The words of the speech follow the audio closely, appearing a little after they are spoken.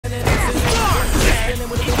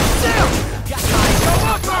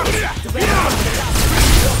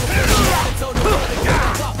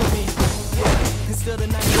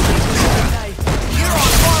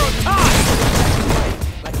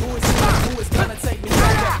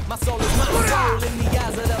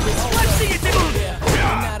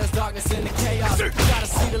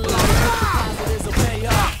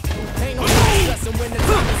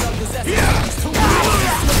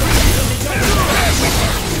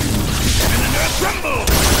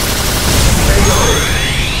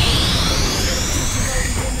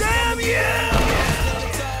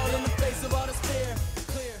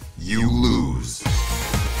You lose.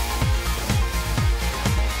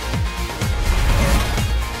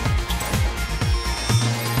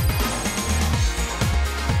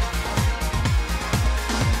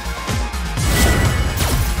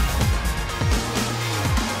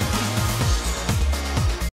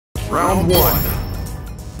 Round one.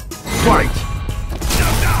 Fight!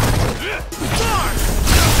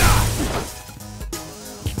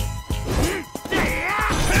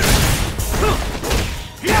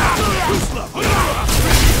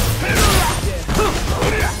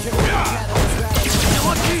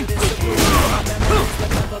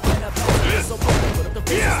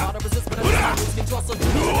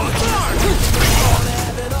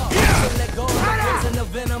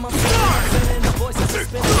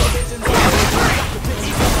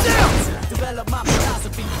 Develop my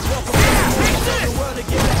philosophy. Welcome to the world to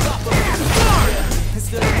get back up of me. And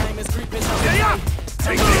still the name is creeping up. I'm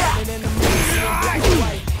running in the moon, seeing black and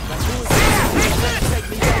white. Like who is this? Take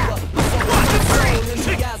me over. I'm soul in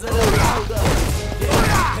the eyes of the older.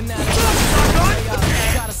 Yeah, and now the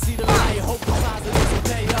try to see the light, hope the positives will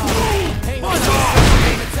pay off. Ain't no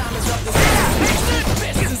time is up to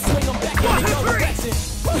bitch and swing them back in your direction.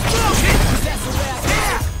 Cause that's the way I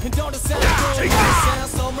feel. And don't it sound good? It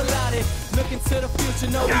sounds so melodic. Looking to the future,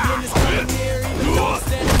 know the end is coming near. Even though I'm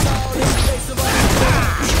standing tall in the face of all the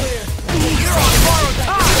clear. You're on borrowed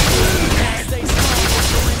like stay strong. That's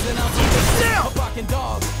the reason I'm so a barking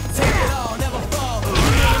dog. Take it all, never fall.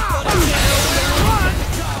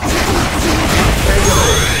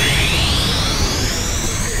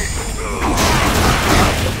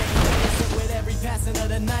 With every passing of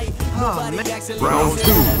the night, nobody actually Round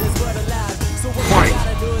two. So what you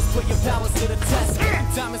gotta do is put your powers to the test.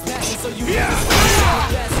 Time is passing, so you have to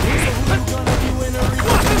stop best. So who you gonna be in a real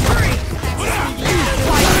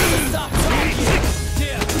stop talking.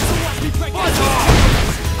 Yeah, so watch me break it.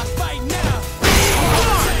 I fight now.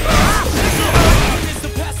 It's the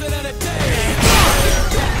passing of the day.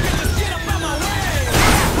 Just get up on my way.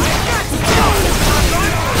 I got to go.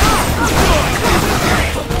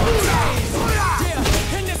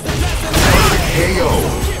 Yeah, and it's the passing of the day. KO.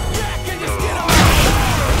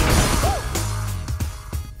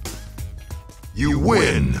 You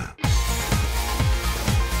win!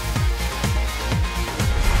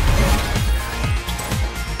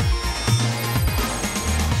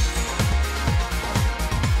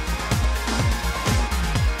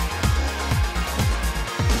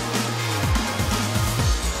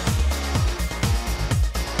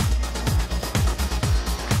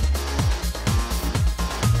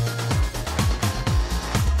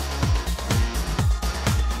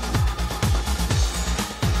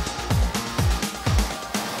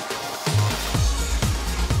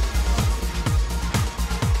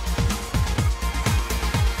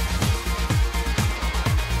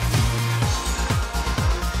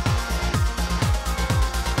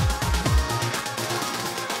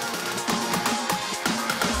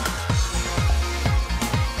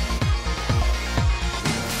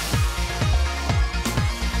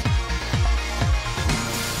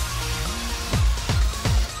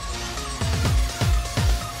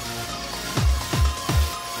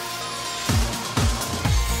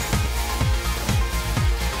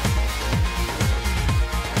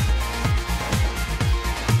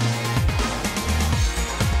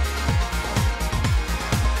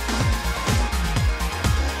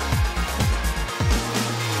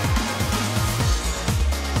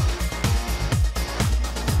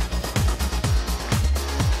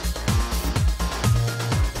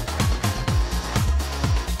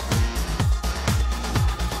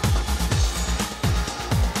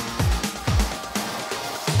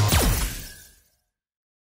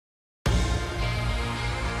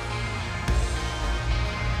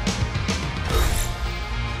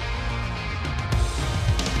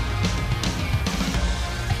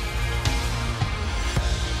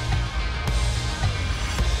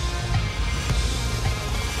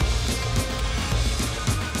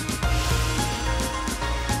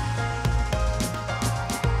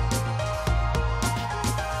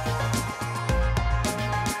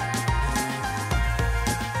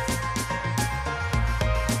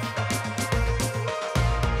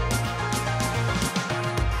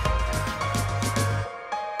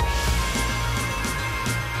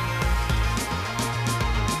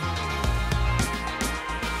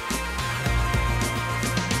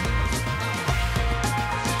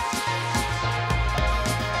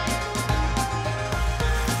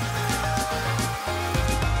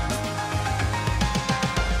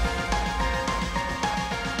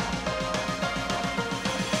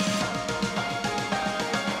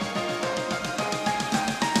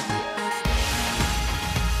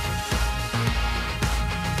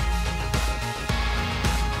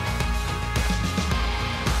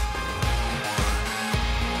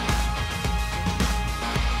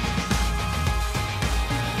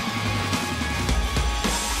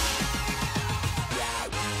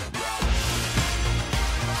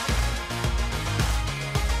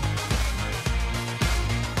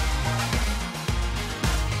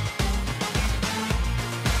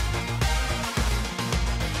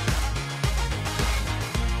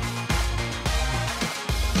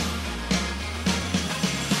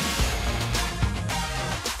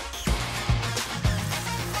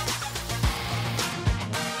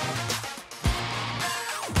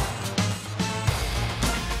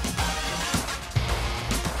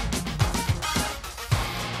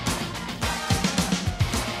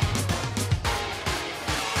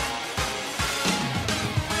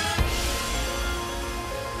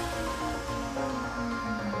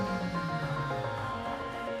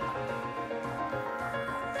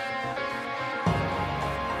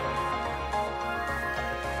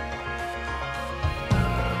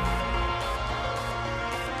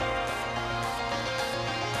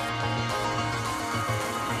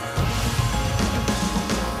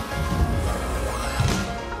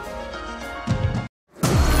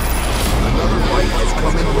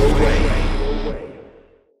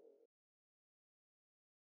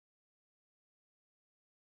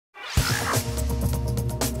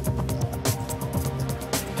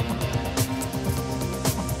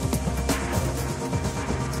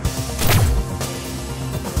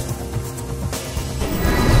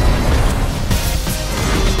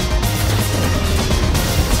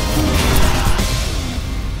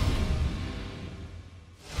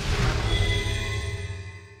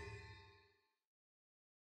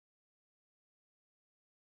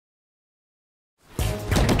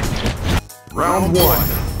 Round one.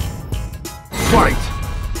 Fight!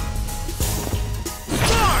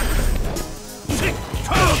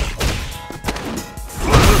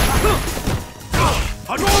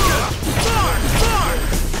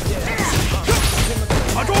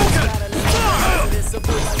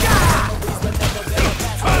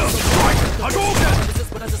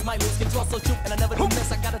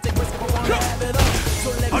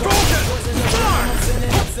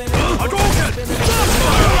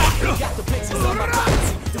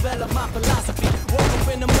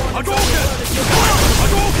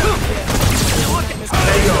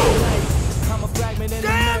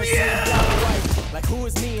 Like who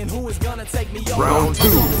is me and who is gonna take me over? Round two.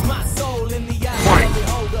 My soul in the eyes Fight. of the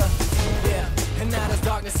beholder. Yeah, and now there's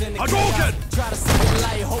darkness in the chaos. Try to see the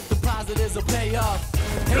light, hope the positives will pay off.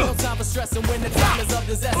 Ain't no time for stressing when the time is of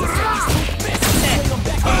disaster. So these two bitches, bring them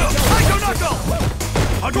back on the go.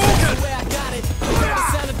 That's the way I got it. The way the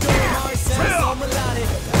sound of doom always sounds so melodic.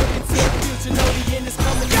 Looking to the future, know the end is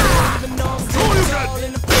coming. Even though I'm still all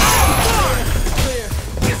in the clear.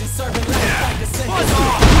 Busy serving life like the sentence.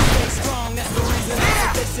 Strong, that's the reason I'm so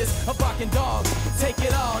vicious. A barking dog, take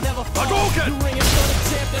it all, never fall. You ringing for the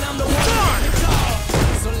champ, and I'm the one who get the call.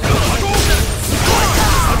 So let's go.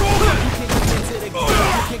 You can commit to the game,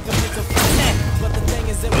 you can commit to fight. But the thing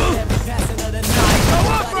is that with every passing of the night,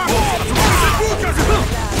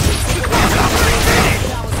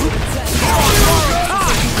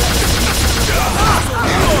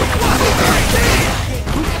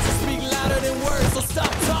 speak louder than words, so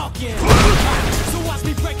stop talking. So watch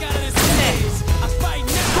me break out of this stage. I fight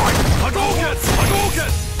now.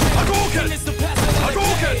 And it's the passing of the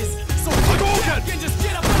days. So kick back and just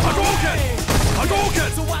get up out of my way.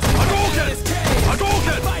 So watch me break out of this cage. I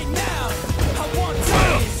fight now. I want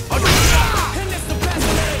change. And it's the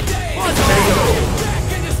passing of the days. Kick back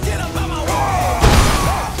and just get up out my way.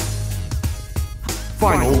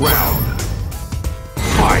 Final round.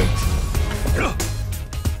 Fight!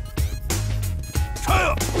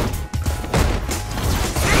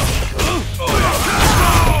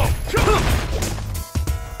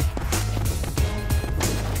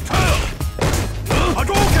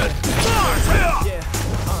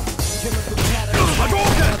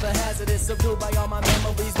 Subdued by all my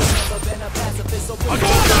memories, but never been a pacifist. So I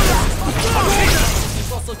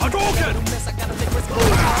gotta take risks, but I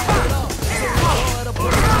have it all. So the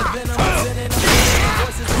blood, the venom,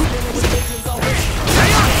 voices are spinning with visions already.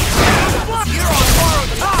 You're on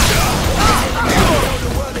borrowed time. The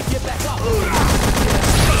world to get back up.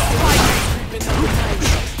 Creeping up the night.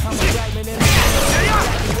 I'm a fragment in the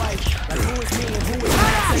white. Like who is me and who is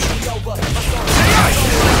not taking me over? My soul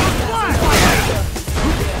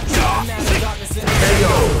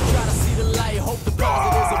try to see the light, hope the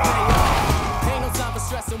positives will pay off. Ain't no time for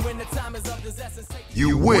stressing when the time is of this essence.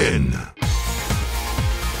 You win!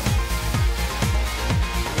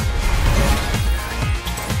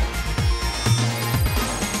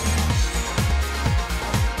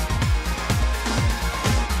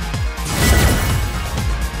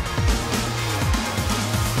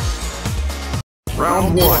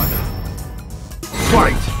 Round one.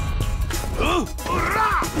 Fight!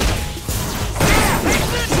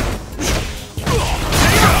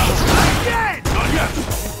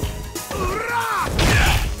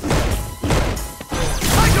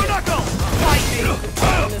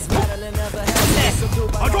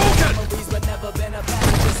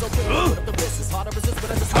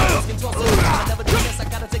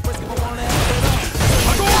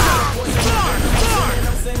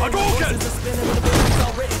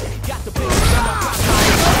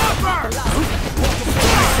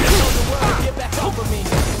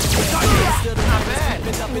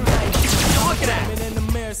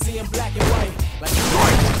 Seeing black and white, like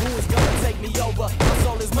who is gonna take me over? My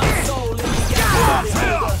soul is my soul, and the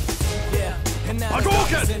yeah. And now the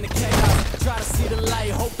darkness in the chaos. Try to see the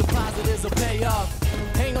light, hope the positives will pay off.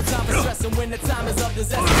 Ain't no time for stressing when the time is of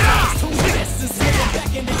disaster. Two misses,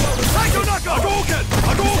 back in the golden. That's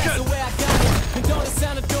the way I got it. And don't it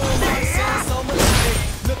sound a doom? It sounds so melodic.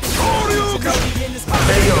 Looking for the in this I'm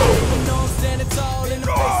standing tall in the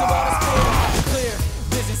face of all this fear. Clear,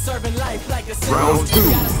 busy serving life like a sinner. Round two.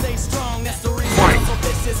 Gotta stay strong, that's the reason Fight. I'm so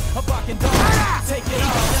vicious. A barking dog, take it all,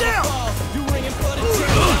 never fall. You ringing for the chick,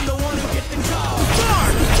 I'm the one who get the call.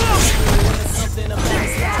 Something about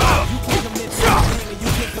this life. You can commit to anything and you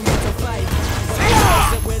can commit to fight.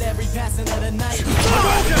 But with every passing of the night,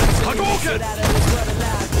 get out of this world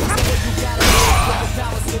alive. So what you gotta do is put the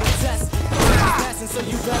powers to the test. Passing, so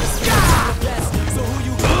you better speak the best. So who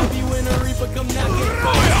you gonna be when the reaper come knocking?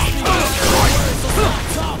 Speak the words, so stop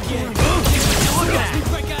talking. Watch me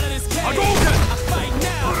break out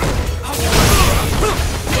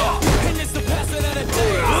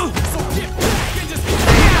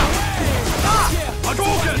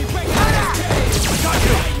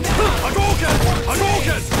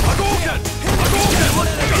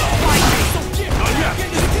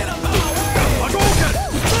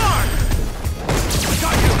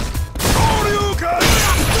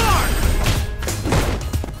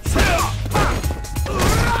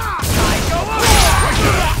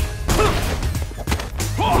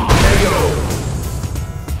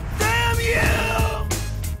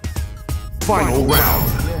Final round.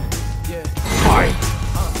 Fight!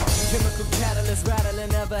 Chemical catalyst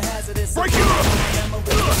rattling, ever hazardous. Break it up!